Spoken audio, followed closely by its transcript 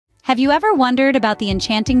Have you ever wondered about the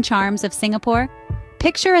enchanting charms of Singapore?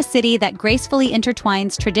 Picture a city that gracefully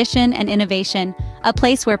intertwines tradition and innovation, a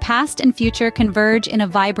place where past and future converge in a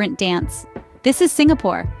vibrant dance. This is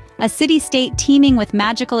Singapore, a city-state teeming with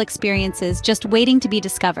magical experiences just waiting to be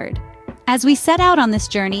discovered. As we set out on this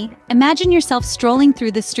journey, imagine yourself strolling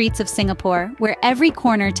through the streets of Singapore, where every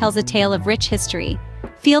corner tells a tale of rich history.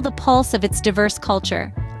 Feel the pulse of its diverse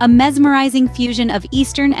culture, a mesmerizing fusion of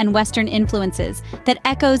Eastern and Western influences that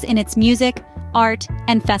echoes in its music, art,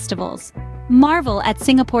 and festivals. Marvel at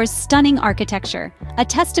Singapore's stunning architecture, a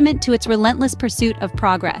testament to its relentless pursuit of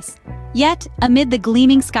progress. Yet, amid the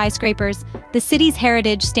gleaming skyscrapers, the city's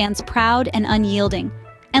heritage stands proud and unyielding.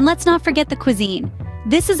 And let's not forget the cuisine.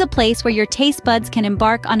 This is a place where your taste buds can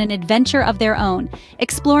embark on an adventure of their own,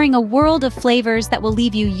 exploring a world of flavors that will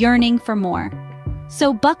leave you yearning for more.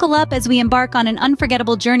 So buckle up as we embark on an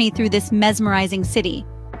unforgettable journey through this mesmerizing city.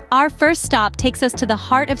 Our first stop takes us to the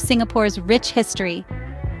heart of Singapore's rich history.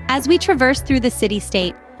 As we traverse through the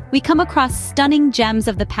city-state, we come across stunning gems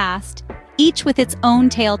of the past, each with its own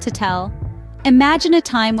tale to tell. Imagine a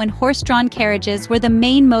time when horse-drawn carriages were the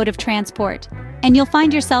main mode of transport, and you'll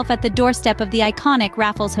find yourself at the doorstep of the iconic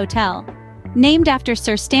Raffles Hotel. Named after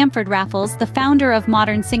Sir Stamford Raffles, the founder of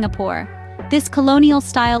modern Singapore, this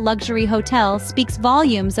colonial-style luxury hotel speaks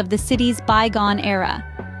volumes of the city's bygone era.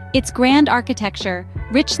 Its grand architecture,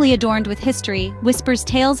 richly adorned with history, whispers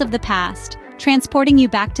tales of the past, transporting you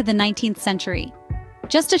back to the 19th century.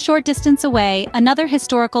 Just a short distance away, another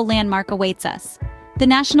historical landmark awaits us, the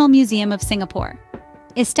National Museum of Singapore.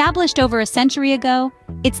 Established over a century ago,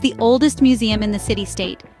 it's the oldest museum in the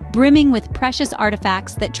city-state, brimming with precious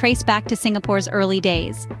artifacts that trace back to Singapore's early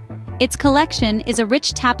days. Its collection is a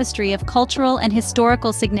rich tapestry of cultural and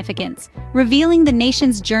historical significance, revealing the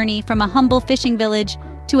nation's journey from a humble fishing village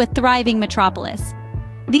to a thriving metropolis.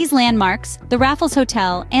 These landmarks, the Raffles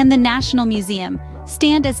Hotel and the National Museum,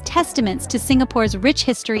 stand as testaments to Singapore's rich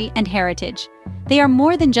history and heritage. They are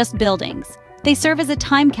more than just buildings. They serve as a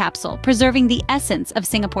time capsule, preserving the essence of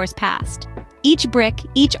Singapore's past. Each brick,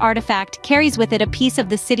 each artifact carries with it a piece of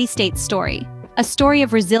the city-state's story, a story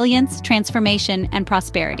of resilience, transformation, and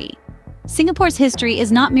prosperity. Singapore's history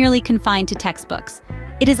is not merely confined to textbooks.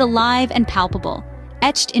 It is alive and palpable,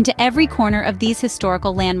 etched into every corner of these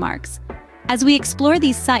historical landmarks. As we explore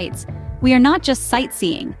these sites, we are not just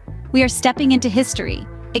sightseeing. We are stepping into history,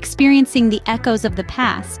 experiencing the echoes of the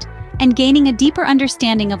past, and gaining a deeper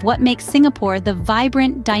understanding of what makes Singapore the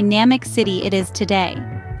vibrant, dynamic city it is today.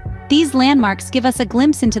 These landmarks give us a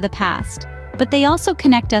glimpse into the past, but they also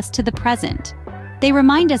connect us to the present. They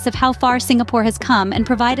remind us of how far Singapore has come and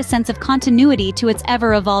provide a sense of continuity to its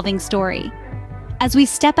ever-evolving story. As we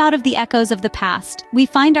step out of the echoes of the past, we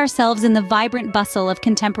find ourselves in the vibrant bustle of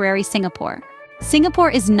contemporary Singapore.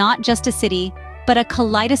 Singapore is not just a city, but a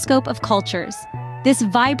kaleidoscope of cultures. This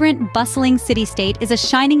vibrant, bustling city-state is a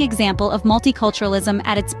shining example of multiculturalism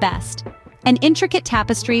at its best. An intricate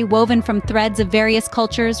tapestry woven from threads of various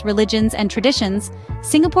cultures, religions, and traditions,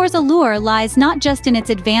 Singapore's allure lies not just in its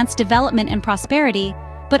advanced development and prosperity,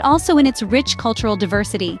 but also in its rich cultural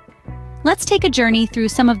diversity. Let's take a journey through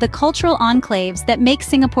some of the cultural enclaves that make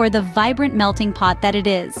Singapore the vibrant melting pot that it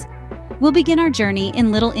is. We'll begin our journey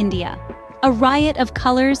in Little India. A riot of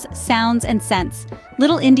colors, sounds, and scents,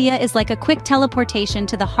 Little India is like a quick teleportation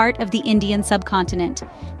to the heart of the Indian subcontinent.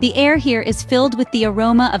 The air here is filled with the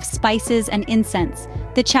aroma of spices and incense,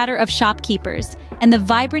 the chatter of shopkeepers, and the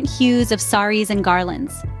vibrant hues of saris and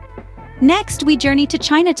garlands. Next, we journey to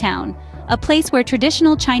Chinatown, a place where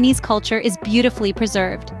traditional Chinese culture is beautifully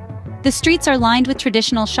preserved. The streets are lined with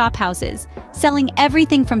traditional shophouses, selling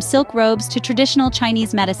everything from silk robes to traditional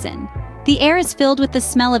Chinese medicine. The air is filled with the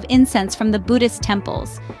smell of incense from the Buddhist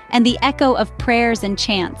temples, and the echo of prayers and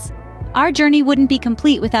chants. Our journey wouldn't be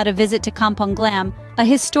complete without a visit to Kampong Glam, a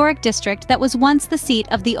historic district that was once the seat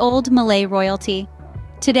of the old Malay royalty.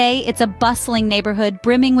 Today, it's a bustling neighborhood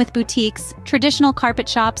brimming with boutiques, traditional carpet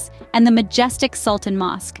shops, and the majestic Sultan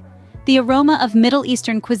Mosque. The aroma of Middle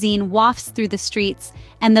Eastern cuisine wafts through the streets,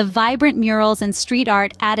 and the vibrant murals and street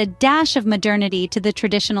art add a dash of modernity to the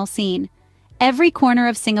traditional scene. Every corner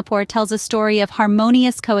of Singapore tells a story of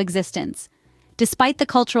harmonious coexistence. Despite the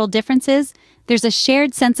cultural differences, there's a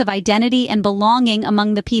shared sense of identity and belonging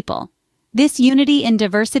among the people. This unity in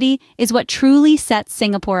diversity is what truly sets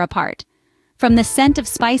Singapore apart. From the scent of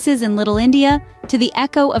spices in Little India to the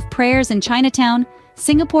echo of prayers in Chinatown,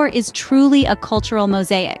 Singapore is truly a cultural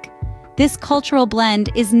mosaic. This cultural blend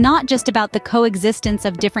is not just about the coexistence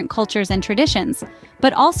of different cultures and traditions,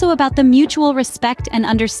 but also about the mutual respect and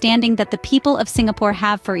understanding that the people of Singapore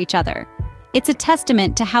have for each other. It's a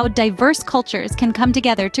testament to how diverse cultures can come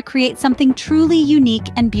together to create something truly unique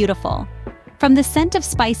and beautiful. From the scent of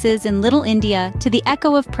spices in Little India to the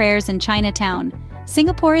echo of prayers in Chinatown,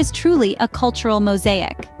 Singapore is truly a cultural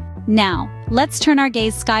mosaic. Now, let's turn our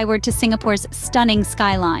gaze skyward to Singapore's stunning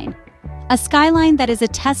skyline. A skyline that is a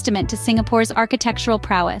testament to Singapore's architectural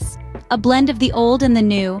prowess, a blend of the old and the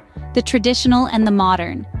new, the traditional and the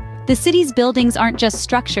modern. The city's buildings aren't just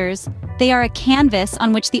structures, they are a canvas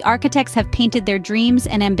on which the architects have painted their dreams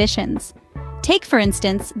and ambitions. Take, for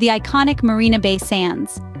instance, the iconic Marina Bay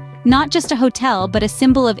Sands. Not just a hotel, but a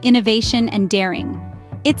symbol of innovation and daring.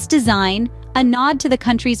 Its design, a nod to the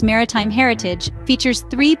country's maritime heritage, features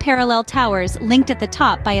 3 parallel towers linked at the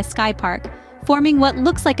top by a sky park, forming what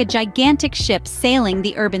looks like a gigantic ship sailing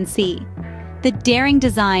the urban sea. The daring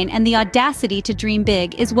design and the audacity to dream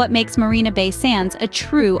big is what makes Marina Bay Sands a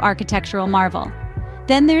true architectural marvel.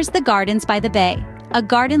 Then there's the Gardens by the Bay, a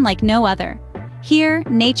garden like no other. Here,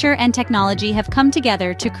 nature and technology have come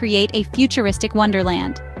together to create a futuristic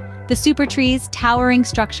wonderland. The supertrees, towering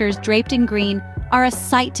structures draped in green, are a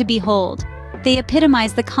sight to behold. They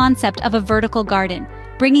epitomize the concept of a vertical garden,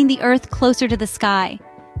 bringing the earth closer to the sky.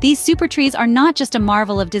 These supertrees are not just a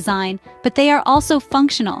marvel of design, but they are also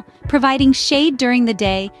functional, providing shade during the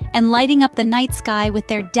day and lighting up the night sky with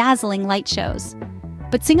their dazzling light shows.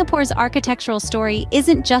 But Singapore's architectural story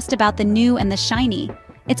isn't just about the new and the shiny.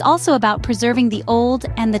 It's also about preserving the old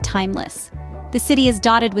and the timeless. The city is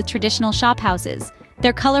dotted with traditional shophouses,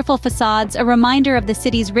 their colorful facades a reminder of the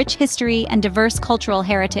city's rich history and diverse cultural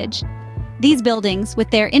heritage. These buildings, with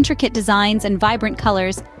their intricate designs and vibrant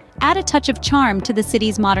colors, add a touch of charm to the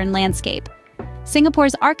city's modern landscape.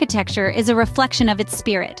 Singapore's architecture is a reflection of its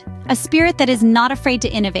spirit, a spirit that is not afraid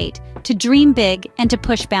to innovate, to dream big, and to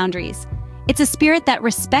push boundaries. It's a spirit that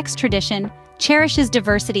respects tradition, cherishes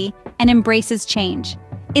diversity, and embraces change.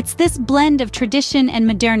 It's this blend of tradition and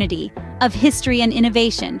modernity, of history and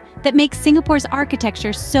innovation, that makes Singapore's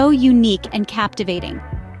architecture so unique and captivating.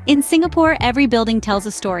 In Singapore, every building tells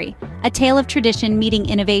a story, a tale of tradition meeting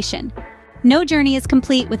innovation. No journey is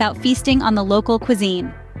complete without feasting on the local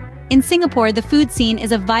cuisine. In Singapore, the food scene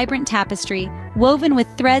is a vibrant tapestry, woven with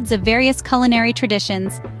threads of various culinary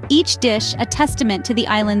traditions, each dish a testament to the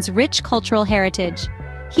island's rich cultural heritage.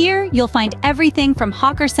 Here, you'll find everything from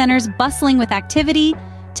hawker centers bustling with activity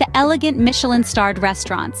to elegant Michelin-starred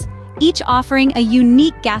restaurants, each offering a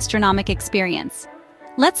unique gastronomic experience.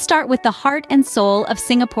 Let's start with the heart and soul of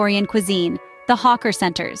Singaporean cuisine, the hawker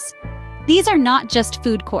centers. These are not just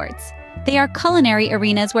food courts. They are culinary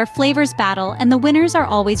arenas where flavors battle and the winners are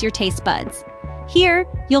always your taste buds. Here,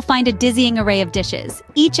 you'll find a dizzying array of dishes,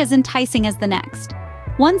 each as enticing as the next.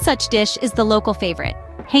 One such dish is the local favorite,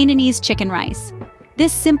 Hainanese chicken rice.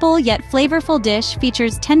 This simple yet flavorful dish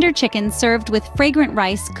features tender chicken served with fragrant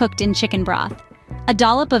rice cooked in chicken broth. A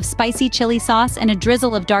dollop of spicy chili sauce and a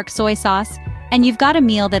drizzle of dark soy sauce, and you've got a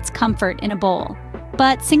meal that's comfort in a bowl.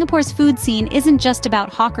 But Singapore's food scene isn't just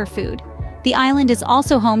about hawker food. The island is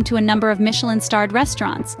also home to a number of Michelin-starred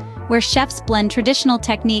restaurants, where chefs blend traditional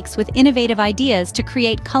techniques with innovative ideas to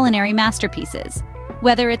create culinary masterpieces.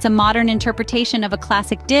 Whether it's a modern interpretation of a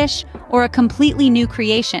classic dish or a completely new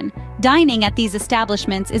creation, dining at these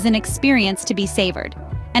establishments is an experience to be savored.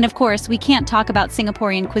 And of course, we can't talk about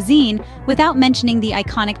Singaporean cuisine without mentioning the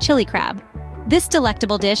iconic chili crab. This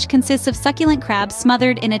delectable dish consists of succulent crabs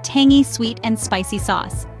smothered in a tangy, sweet, and spicy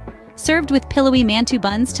sauce. Served with pillowy mantou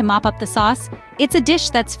buns to mop up the sauce, it's a dish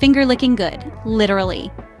that's finger-licking good,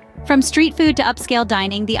 literally. From street food to upscale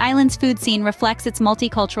dining, the island's food scene reflects its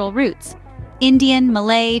multicultural roots. Indian,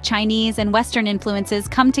 Malay, Chinese, and Western influences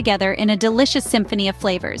come together in a delicious symphony of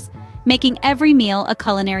flavors, making every meal a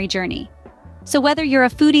culinary journey. So whether you're a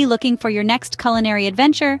foodie looking for your next culinary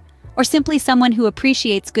adventure, or simply someone who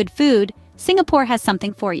appreciates good food, Singapore has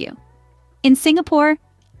something for you. In Singapore,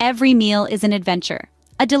 every meal is an adventure,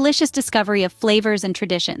 a delicious discovery of flavors and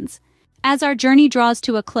traditions. As our journey draws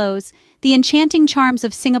to a close, the enchanting charms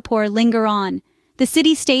of Singapore linger on. The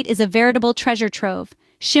city-state is a veritable treasure trove,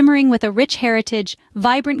 shimmering with a rich heritage,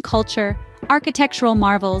 vibrant culture, architectural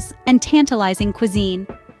marvels, and tantalizing cuisine.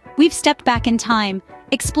 We've stepped back in time,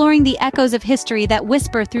 exploring the echoes of history that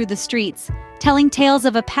whisper through the streets, telling tales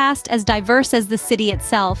of a past as diverse as the city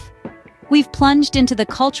itself. We've plunged into the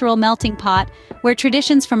cultural melting pot, where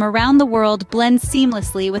traditions from around the world blend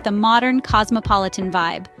seamlessly with a modern, cosmopolitan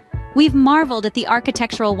vibe. We've marveled at the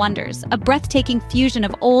architectural wonders, a breathtaking fusion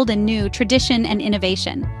of old and new, tradition and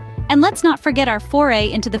innovation. And let's not forget our foray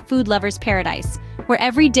into the food lover's paradise, where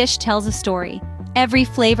every dish tells a story, every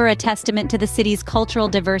flavor a testament to the city's cultural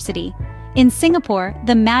diversity. In Singapore,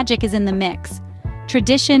 the magic is in the mix.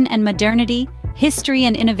 Tradition and modernity, history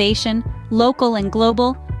and innovation, local and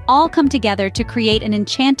global, all come together to create an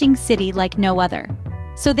enchanting city like no other.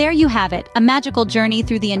 So there you have it, a magical journey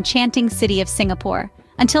through the enchanting city of Singapore.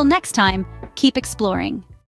 Until next time, keep exploring.